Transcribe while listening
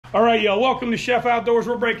All right, y'all, welcome to Chef Outdoors.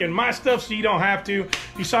 We're breaking my stuff so you don't have to.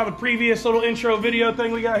 You saw the previous little intro video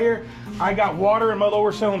thing we got here. I got water in my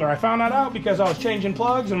lower cylinder. I found that out because I was changing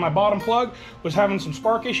plugs and my bottom plug was having some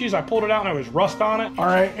spark issues. I pulled it out and there was rust on it. All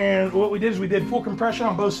right, and what we did is we did full compression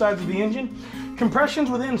on both sides of the engine. Compression's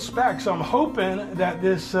within spec, so I'm hoping that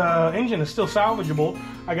this engine is still salvageable.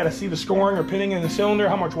 I gotta see the scoring or pinning in the cylinder,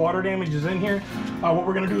 how much water damage is in here. What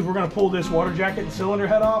we're gonna do is we're gonna pull this water jacket and cylinder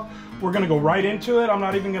head off. We're gonna go right into it. I'm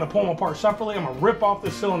not even gonna pull them apart separately. I'm gonna rip off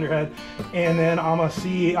this cylinder head, and then I'm gonna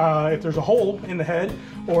see if there's a hole in the head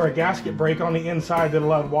or a gasket break on the inside that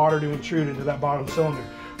allowed water to intrude into that bottom cylinder.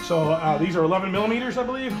 So these are 11 millimeters, I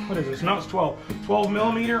believe. What is this? No, it's 12. 12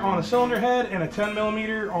 millimeter on the cylinder head and a 10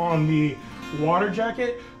 millimeter on the water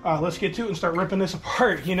jacket. Let's get to it and start ripping this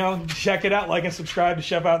apart. You know, check it out, like and subscribe to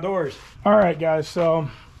Chef Outdoors. All right, guys, so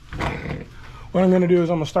what I'm gonna do is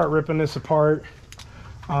I'm gonna start ripping this apart.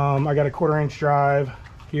 I got a 1/4 inch drive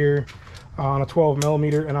here on a 12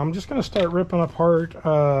 millimeter, and I'm just gonna start ripping apart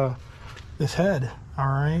this head. All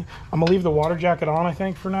right, I'm gonna leave the water jacket on, I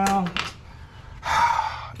think, for now.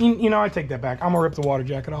 You know, I take that back. I'm gonna rip the water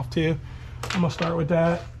jacket off too. I'm gonna start with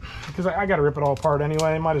that because I gotta rip it all apart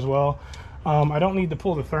anyway, might as well. I don't need to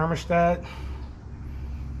pull the thermostat.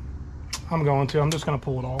 I'm just gonna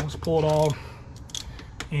pull it all. Let's pull it all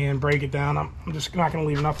and break it down. I'm just not gonna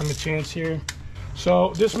leave nothing to chance here.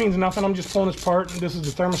 So this means nothing. I'm just pulling this apart. This is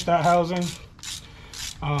the thermostat housing.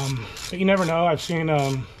 But you never know. I've seen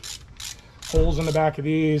holes in the back of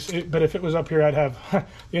these, but if it was up here, I'd have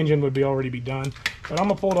the engine would already be done. But I'm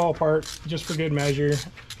gonna pull it all apart just for good measure.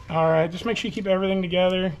 All right, just make sure you keep everything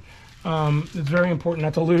together. It's very important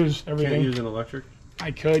not to lose everything. Can't use an electric?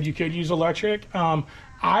 You could use electric.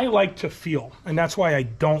 I like to feel, and that's why I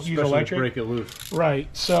don't use electric. Break it loose. Right,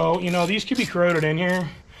 so, you know, these could be corroded in here,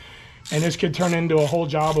 and this could turn into a whole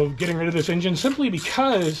job of getting rid of this engine simply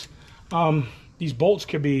because these bolts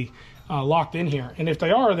could be locked in here. And if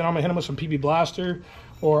they are, then I'm gonna hit them with some PB Blaster,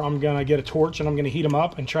 or I'm gonna get a torch and I'm gonna heat them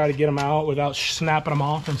up and try to get them out without snapping them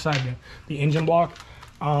off inside the engine block.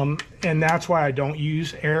 And that's why I don't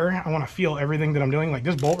use air. I want to feel everything that I'm doing. Like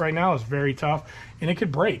this bolt right now is very tough and it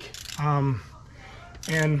could break.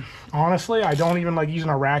 And honestly, I don't even like using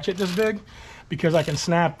a ratchet this big because I can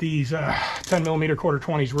snap these 10 millimeter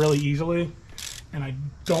 1/4-20s really easily, and I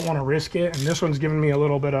don't want to risk it. And this one's giving me a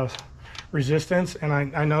little bit of resistance, and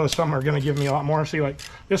I know some are going to give me a lot more. See, like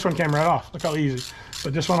this one came right off. Look how easy.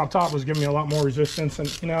 But this one up top was giving me a lot more resistance.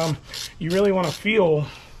 And you know, you really want to feel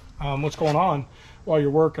what's going on while you're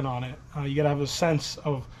working on it. You got to have a sense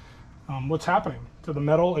of what's happening to the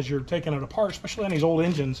metal as you're taking it apart, especially on these old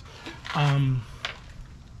engines.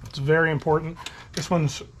 It's very important. This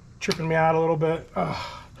one's tripping me out a little bit.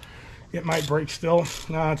 It might break still.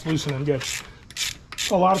 No, it's loosening good.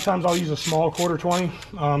 So a lot of times I'll use a small 1/4-20.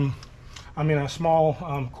 A small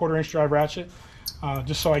 1/4 inch drive ratchet,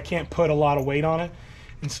 just so I can't put a lot of weight on it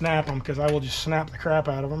and snap them, because I will just snap the crap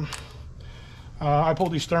out of them. I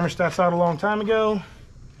pulled these thermostats out a long time ago,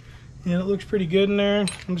 and it looks pretty good in there.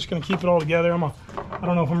 I'm just gonna keep it all together. I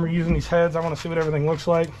don't know if I'm reusing these heads. I wanna see what everything looks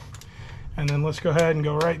like. And then let's go ahead and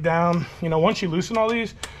go right down. You know, once you loosen all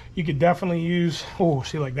these, you could definitely use,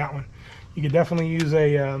 see, like that one. You could definitely use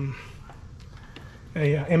a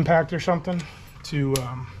impact or something to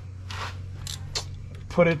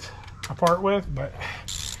put it apart with, but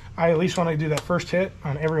I at least want to do that first hit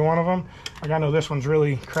on every one of them. Like I know this one's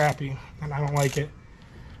really crappy and I don't like it.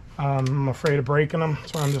 I'm afraid of breaking them,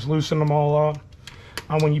 so I'm just loosening them all up.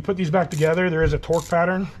 When you put these back together, there is a torque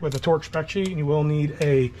pattern with a torque spec sheet, and you will need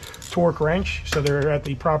a torque wrench, so they're at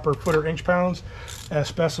the proper foot or inch pounds as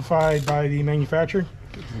specified by the manufacturer.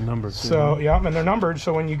 Numbered. So yeah, and they're numbered,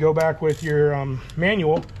 so when you go back with your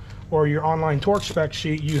manual or your online torque spec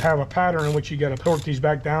sheet, you have a pattern in which you got to torque these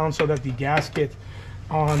back down so that the gasket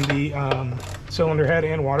on the cylinder head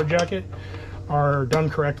and water jacket are done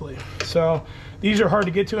correctly. So these are hard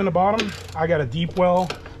to get to in the bottom. I got a deep well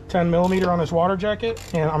 10 millimeter on this water jacket,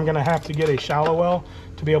 and I'm gonna have to get a shallow well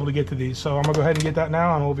to be able to get to these. So I'm gonna go ahead and get that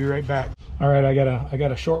now, and we'll be right back. All right, I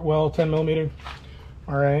got a short well 10 millimeter.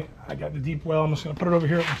 All right, I got the deep well. I'm just gonna put it over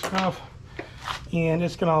here with my stuff, and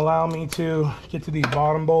it's gonna allow me to get to these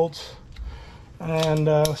bottom bolts, and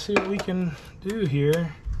see what we can do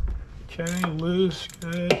here. Okay, loose,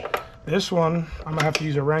 good. This one, I'm gonna have to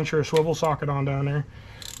use a wrench or a swivel socket on down there.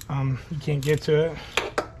 You can't get to it,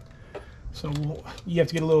 so you have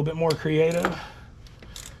to get a little bit more creative.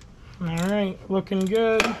 All right, looking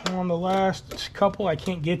good. On the last couple I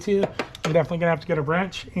can't get to. I'm definitely gonna have to get a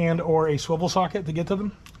wrench and or a swivel socket to get to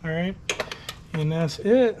them. All right, and that's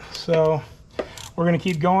it. So we're gonna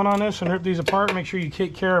keep going on this and rip these apart. Make sure you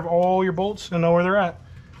take care of all your bolts and know where they're at.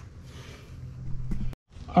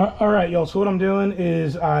 All right, y'all, so what I'm doing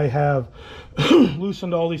is I have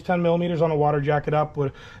loosened all these 10 millimeters on the water jacket up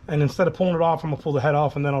and instead of pulling it off, I'm gonna pull the head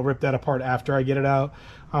off and then I'll rip that apart after I get it out,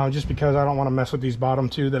 just because I don't want to mess with these bottom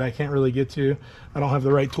two that I can't really get to. I don't have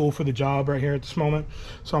the right tool for the job right here at this moment,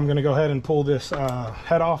 so I'm gonna go ahead and pull this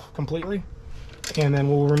head off completely, and then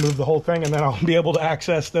we'll remove the whole thing, and then I'll be able to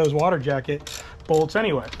access those water jacket bolts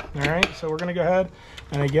anyway. All right, so we're gonna go ahead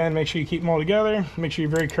and again, make sure you keep them all together. Make sure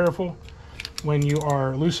you're very careful when you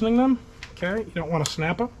are loosening them. Okay, you don't want to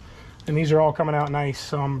snap them, and these are all coming out nice,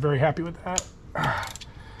 so I'm very happy with that.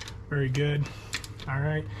 Very good. All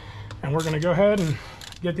right, and we're going to go ahead and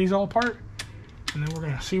get these all apart, and then we're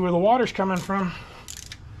going to see where the water's coming from.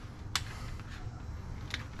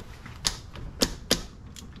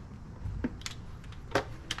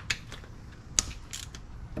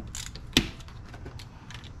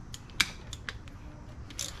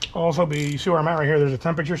 Also, you see where I'm at right here, there's a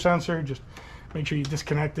temperature sensor. Just make sure you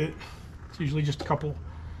disconnect it. It's usually just a couple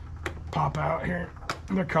pop out here.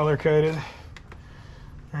 They're color coded.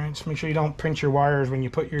 All right, just make sure you don't pinch your wires when you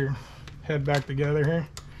put your head back together here.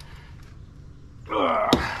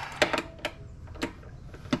 Ugh.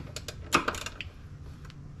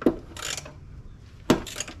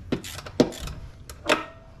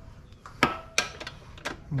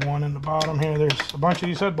 One in the bottom here. There's a bunch of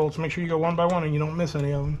these head bolts. Make sure you go one by one and you don't miss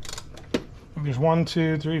any of them. There's 1,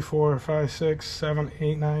 2, 3, 4, 5, 6, 7,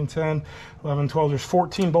 8, 9, 10, 11, 12. There's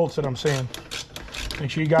 14 bolts that I'm seeing.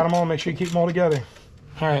 Make sure you got them all. Make sure you keep them all together.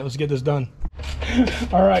 All right, let's get this done.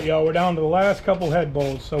 All right, y'all, we're down to the last couple head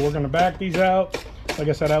bolts. So we're going to back these out. Like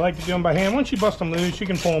I said, I like to do them by hand. Once you bust them loose, you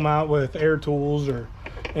can pull them out with air tools or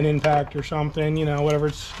an impact or something, you know,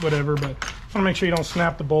 whatever. But you want to make sure you don't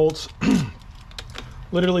snap the bolts.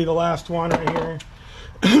 Literally the last one right here.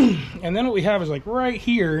 And then what we have is like right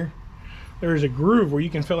here, there's a groove where you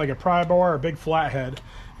can fit like a pry bar or a big flathead,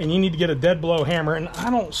 and you need to get a dead blow hammer, and I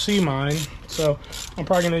don't see mine, so I'm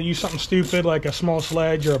probably going to use something stupid like a small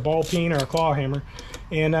sledge or a ball peen or a claw hammer.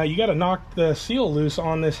 And you got to knock the seal loose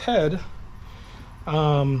on this head.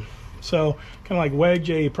 So kind of like wedge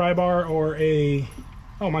a pry bar or a,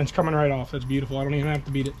 oh, mine's coming right off, that's beautiful, I don't even have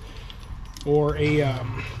to beat it, or a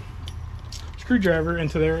screwdriver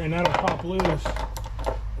into there, and that'll pop loose.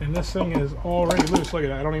 And this thing is already loose. Look at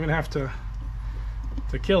that, I don't even have to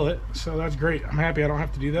kill it, so that's great. I'm happy I don't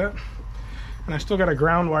have to do that. And I still got a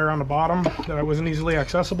ground wire on the bottom that wasn't easily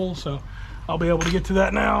accessible, so I'll be able to get to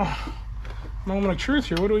that now. Moment of truth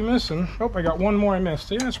here. What are we missing? Oh, I got one more I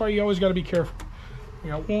missed. Yeah, that's why you always got to be careful. We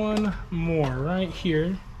got one more right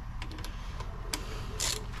here.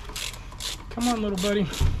 Come on, little buddy.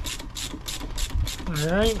 All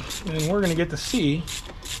right, and we're going to get to see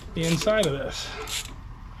the inside of this.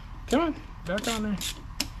 Come on, back on there.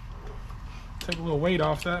 Take a little weight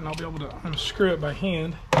off that, and I'll be able to unscrew it by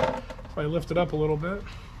hand if I lift it up a little bit.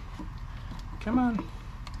 Come on.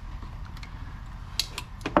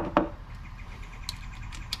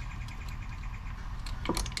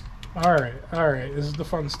 All right, this is the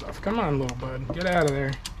fun stuff. Come on, little bud, get out of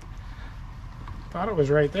there. Thought it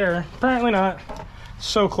was right there. Apparently not.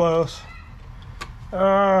 So close.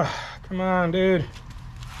 Come on, dude.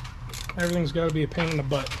 Everything's got to be a pain in the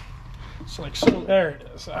butt. It's like, so there it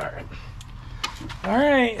is. All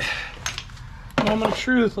right, moment of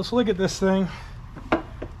truth. Let's look at this thing.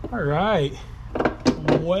 All right,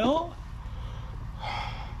 well,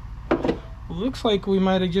 looks like we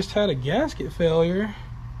might have just had a gasket failure.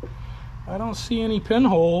 I don't see any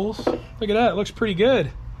pinholes. Look at that, it looks pretty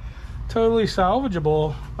good. Totally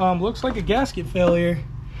salvageable. Looks like a gasket failure.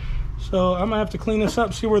 So I'm gonna have to clean this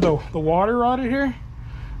up. See where the water rotted here?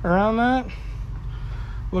 Around that.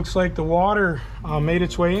 Looks like the water made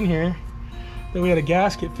its way in here. Then we had a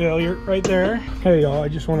gasket failure right there. Hey y'all, I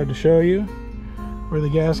just wanted to show you where the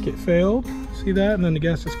gasket failed. See that? And then the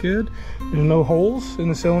gasket's good. There's no holes in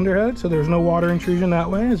the cylinder head, so there's no water intrusion that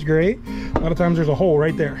way. It's great. A lot of times there's a hole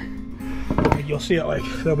right there. Like you'll see it, like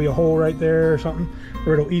there'll be a hole right there or something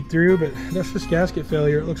where it'll eat through, but that's just gasket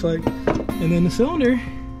failure, it looks like. And then the cylinder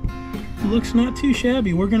looks not too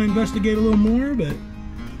shabby. We're gonna investigate a little more, but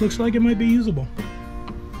looks like it might be usable.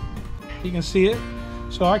 You can see it.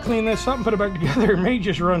 So I cleaned this up and put it back together. It may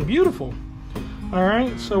just run beautiful. All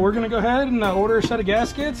right, so we're gonna go ahead and order a set of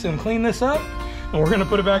gaskets and clean this up, and we're gonna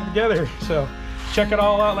put it back together. So check it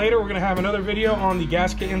all out later. We're gonna have another video on the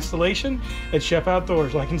gasket installation at Chef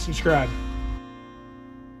Outdoors. Like and subscribe.